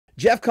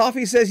Jeff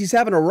Coffey says he's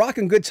having a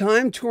rockin' good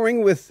time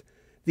touring with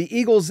the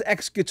Eagles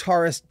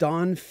ex-guitarist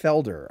Don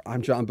Felder.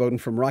 I'm John Beaudin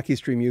from Rocky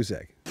Street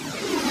Music.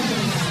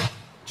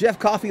 Jeff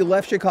Coffey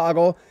left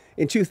Chicago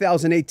in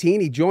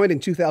 2018. He joined in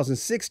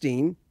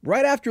 2016.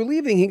 Right after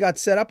leaving, he got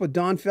set up with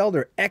Don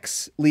Felder,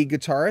 ex-lead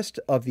guitarist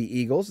of the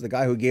Eagles, the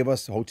guy who gave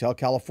us Hotel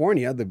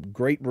California, the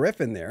great riff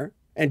in there.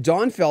 And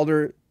Don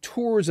Felder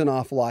tours an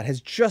awful lot,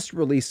 has just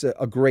released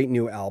a great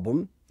new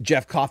album.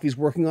 Jeff Coffey's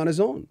working on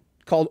his own,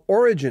 called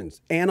Origins.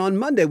 And on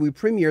Monday, we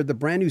premiered the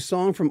brand new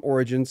song from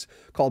Origins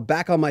called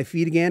Back on My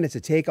Feet Again. It's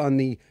a take on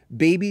the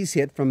Babies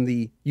hit from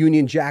the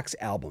Union Jacks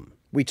album.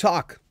 We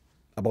talk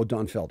about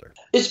Don Felder.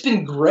 It's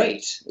been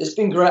great. It's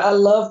been great. I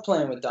love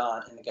playing with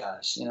Don and the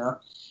guys, you know.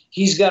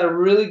 He's got a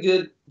really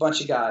good bunch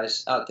of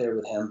guys out there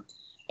with him.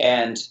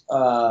 And,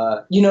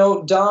 you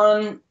know,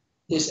 Don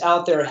is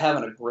out there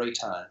having a great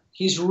time.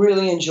 He's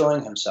really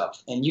enjoying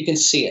himself, and you can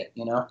see it,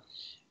 you know.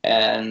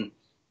 And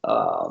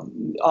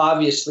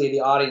obviously the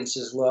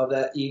audiences love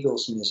that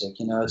Eagles music,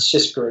 you know. It's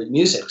just great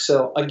music.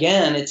 So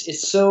again,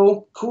 it's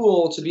so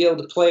cool to be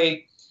able to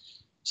play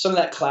some of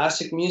that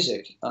classic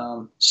music.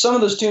 Some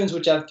of those tunes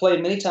which I've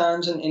played many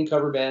times in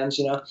cover bands,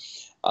 you know.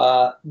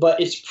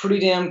 But it's pretty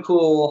damn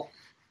cool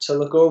to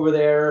look over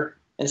there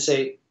and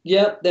say,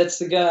 yep, that's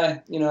the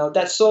guy. You know,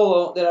 that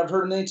solo that I've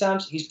heard many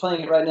times, he's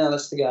playing it right now.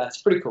 That's the guy.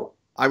 It's pretty cool.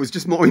 I was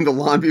just mowing the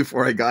lawn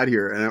before I got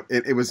here, and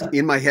it was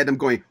in my head. I'm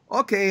going,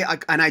 okay,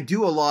 and I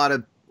do a lot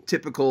of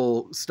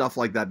typical stuff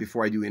like that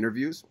before I do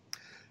interviews.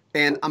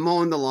 And I'm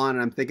mowing the lawn,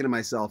 and I'm thinking to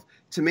myself,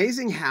 it's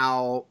amazing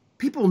how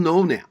people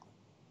know now.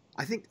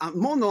 I think I'm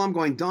mowing the lawn, I'm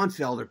going, Don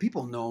Felder,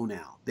 people know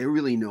now. They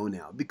really know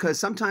now. Because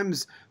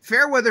sometimes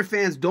Fairweather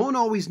fans don't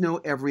always know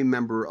every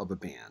member of a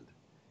band.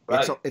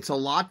 Right. It's a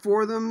lot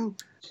for them.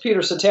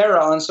 Peter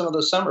Cetera on some of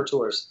those summer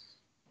tours.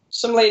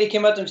 Some lady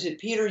came up to him and said,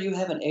 Peter, you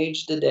haven't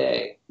aged a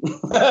day.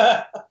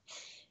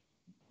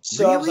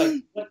 So really? I was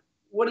like,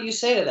 what do you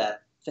say to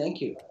that?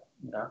 Thank you.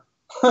 You know?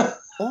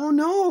 Oh,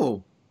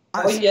 no.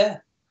 Yeah.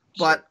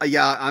 But,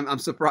 yeah, I'm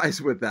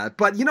surprised with that.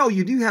 But, you know,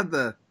 you do have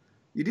the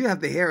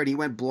hair, and he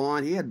went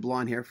blonde. He had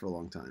blonde hair for a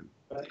long time.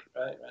 Right.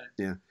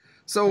 Yeah.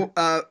 So,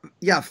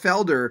 yeah,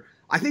 Felder,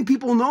 I think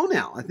people know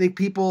now. I think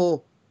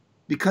people,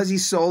 because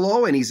he's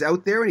solo and he's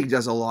out there and he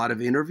does a lot of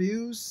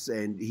interviews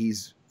and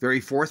he's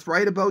very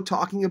forthright about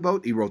talking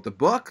about, he wrote the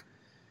book.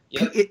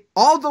 Yep.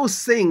 All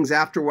those things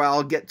after a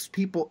while gets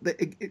people,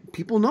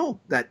 people know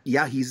that,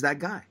 yeah, he's that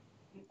guy.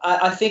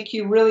 I think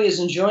he really is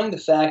enjoying the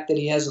fact that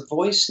he has a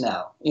voice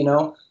now, you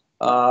know,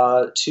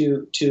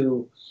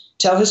 to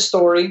tell his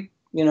story,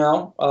 you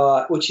know,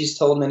 which he's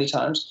told many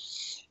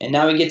times. And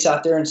now he gets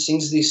out there and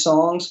sings these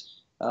songs.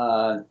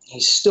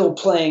 He's still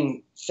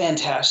playing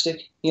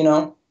fantastic, you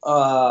know.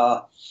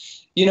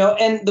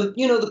 And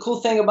the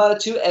cool thing about it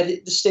too, at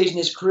this stage in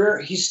his career,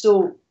 he's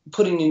still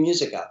putting new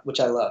music out,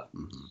 which I love.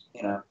 Mm-hmm.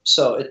 You know,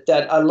 so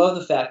I love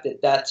the fact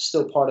that that's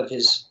still part of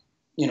his,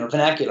 you know,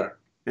 vernacular.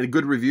 And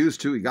good reviews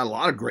too. He got a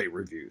lot of great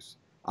reviews.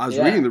 I was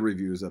reading the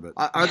reviews of it.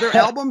 Are there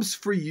albums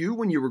for you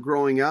when you were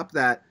growing up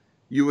that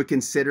you would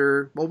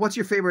consider? Well, what's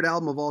your favorite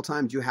album of all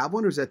time? Do you have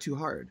one, or is that too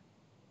hard?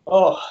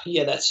 Oh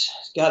yeah,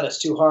 that's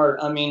too hard.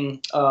 I mean,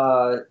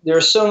 there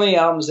are so many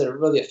albums that have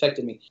really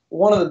affected me.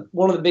 One of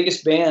the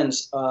biggest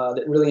bands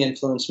that really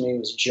influenced me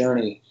was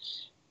Journey,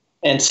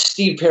 and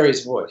Steve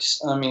Perry's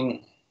voice. I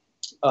mean,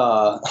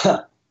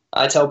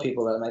 I tell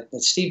people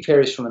that Steve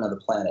Perry's from another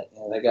planet.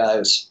 You know, that guy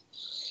was,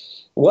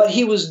 what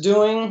he was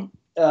doing.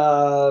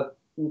 No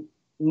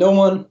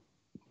one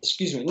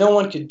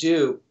could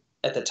do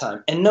at the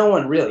time, and no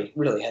one really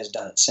has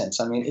done it since.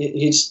 I mean,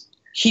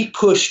 he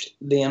pushed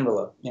the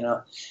envelope, you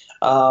know.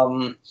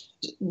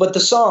 But the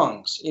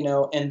songs, you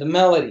know, and the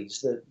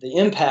melodies, the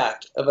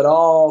impact of it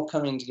all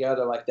coming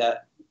together like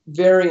that,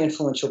 very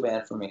influential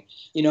band for me.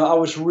 You know, I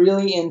was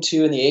really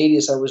into, in the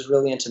 80s, I was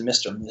really into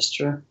Mr.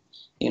 Mister,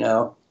 you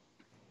know.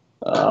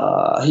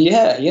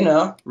 Yeah, you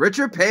know.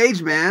 Richard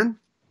Page, man.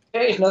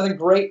 Page, another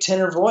great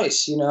tenor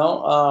voice, you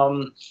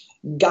know.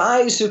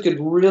 Guys who could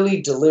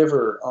really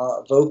deliver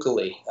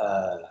vocally,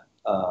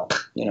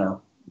 you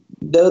know.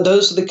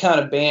 Those are the kind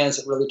of bands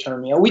that really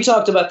turned me on. We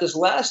talked about this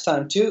last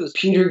time too.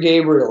 Peter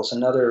Gabriel's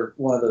another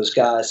one of those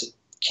guys that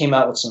came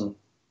out with some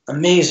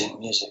amazing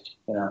music.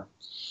 You know,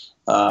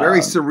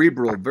 very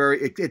cerebral.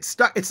 It's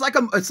stuck. It's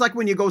like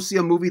when you go see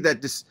a movie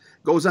that just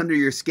goes under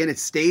your skin. It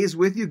stays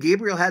with you.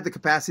 Gabriel had the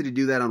capacity to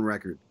do that on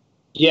record.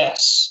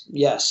 Yes.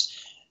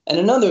 And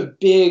another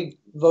big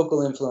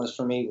vocal influence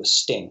for me was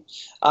Sting.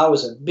 I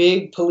was a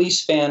big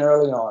Police fan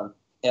early on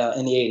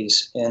in the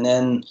 80s, and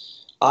then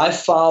I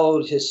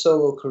followed his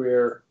solo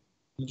career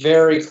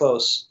very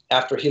close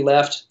after he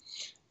left.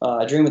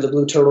 Dream of the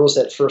Blue Turtles,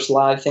 that first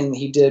live thing that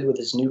he did with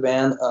his new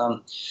band.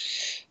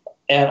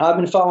 And I've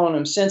been following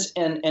him since.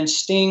 And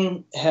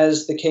Sting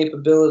has the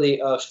capability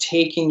of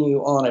taking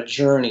you on a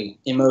journey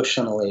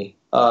emotionally.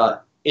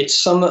 It's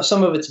some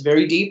of it's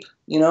very deep,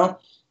 you know.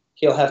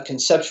 He'll have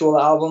conceptual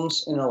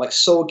albums, you know, like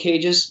Soul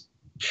Cages.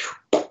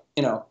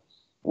 You know,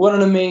 what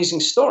an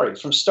amazing story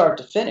from start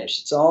to finish.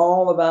 It's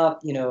all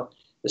about, you know,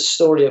 the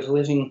story of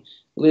living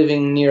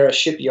living near a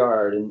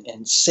shipyard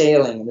and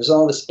sailing. And there's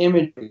all this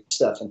imagery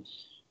stuff. And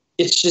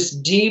it's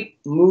just deep,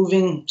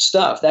 moving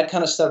stuff. That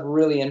kind of stuff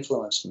really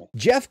influenced me.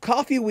 Jeff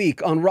Coffey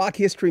Week on Rock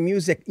History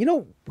Music. You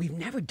know, we've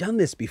never done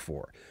this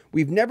before.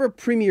 We've never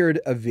premiered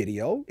a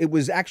video. It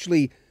was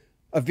actually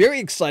a very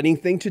exciting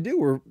thing to do.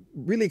 We're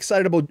really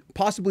excited about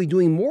possibly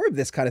doing more of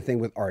this kind of thing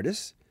with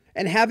artists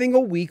and having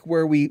a week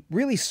where we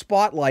really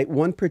spotlight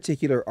one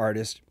particular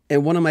artist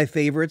and one of my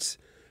favorites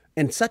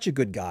and such a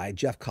good guy,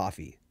 Jeff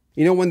Coffey.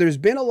 You know, when there's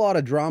been a lot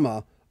of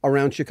drama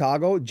around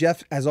Chicago,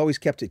 Jeff has always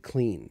kept it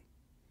clean.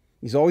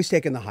 He's always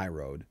taken the high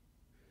road.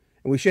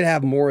 And we should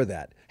have more of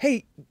that.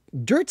 Hey,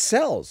 dirt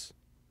sells.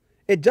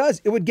 It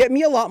does. It would get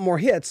me a lot more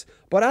hits,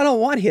 but I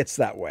don't want hits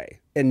that way.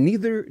 And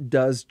neither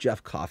does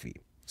Jeff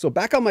Coffey. So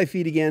back on my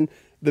feet again,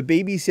 the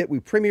Baby's hit. We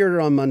premiered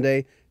it on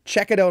Monday.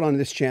 Check it out on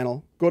this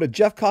channel. Go to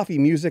Jeff Coffey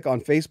Music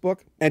on Facebook.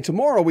 And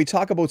tomorrow we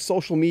talk about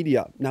social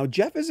media. Now,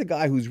 Jeff is a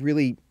guy who's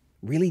really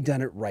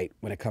done it right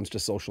when it comes to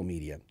social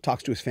media.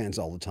 Talks to his fans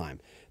all the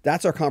time.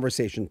 That's our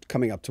conversation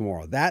coming up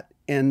tomorrow. That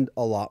and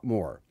a lot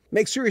more.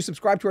 Make sure you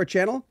subscribe to our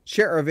channel,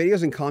 share our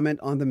videos, and comment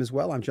on them as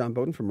well. I'm John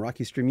Beaudin from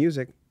Rocky Stream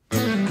Music.